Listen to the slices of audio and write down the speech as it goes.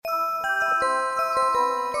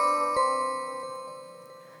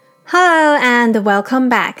and welcome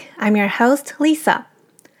back. I'm your host, Lisa.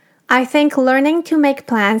 I think learning to make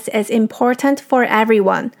plans is important for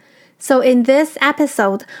everyone. So in this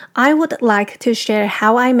episode, I would like to share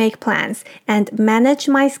how I make plans and manage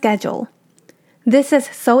my schedule. This is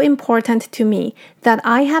so important to me that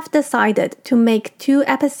I have decided to make 2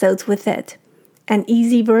 episodes with it, an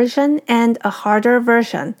easy version and a harder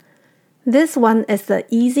version. This one is the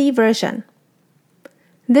easy version.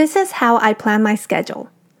 This is how I plan my schedule.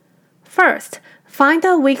 First, find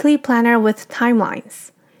a weekly planner with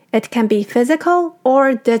timelines. It can be physical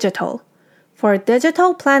or digital. For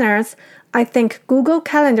digital planners, I think Google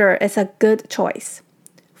Calendar is a good choice.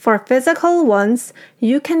 For physical ones,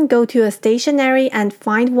 you can go to a stationery and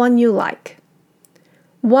find one you like.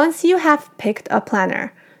 Once you have picked a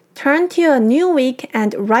planner, turn to a new week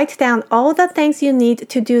and write down all the things you need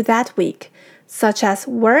to do that week, such as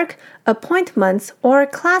work, appointments, or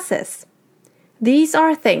classes. These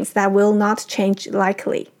are things that will not change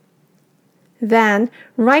likely. Then,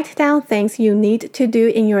 write down things you need to do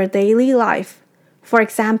in your daily life. For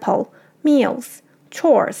example, meals,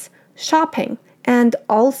 chores, shopping, and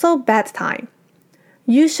also bedtime.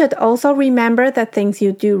 You should also remember the things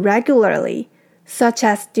you do regularly, such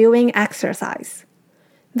as doing exercise.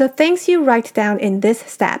 The things you write down in this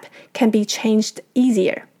step can be changed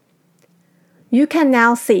easier. You can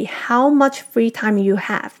now see how much free time you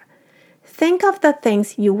have. Think of the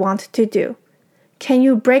things you want to do. Can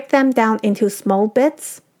you break them down into small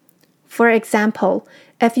bits? For example,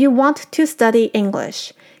 if you want to study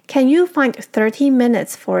English, can you find 30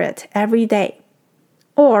 minutes for it every day?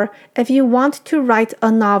 Or if you want to write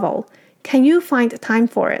a novel, can you find time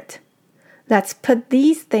for it? Let's put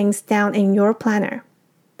these things down in your planner.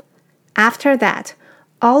 After that,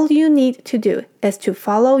 all you need to do is to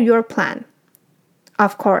follow your plan.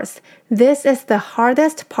 Of course, this is the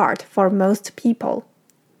hardest part for most people.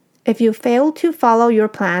 If you fail to follow your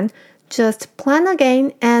plan, just plan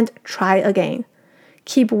again and try again.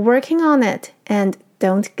 Keep working on it and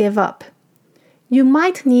don't give up. You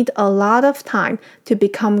might need a lot of time to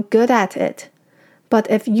become good at it, but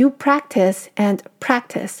if you practice and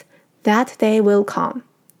practice, that day will come.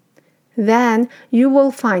 Then you will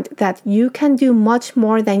find that you can do much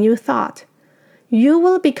more than you thought. You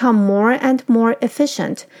will become more and more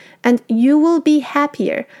efficient, and you will be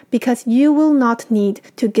happier because you will not need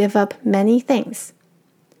to give up many things.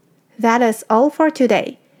 That is all for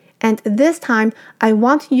today, and this time I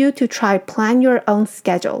want you to try plan your own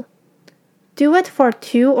schedule. Do it for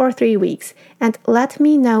 2 or 3 weeks and let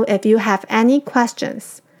me know if you have any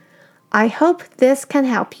questions. I hope this can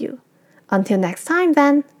help you. Until next time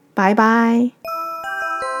then, bye bye.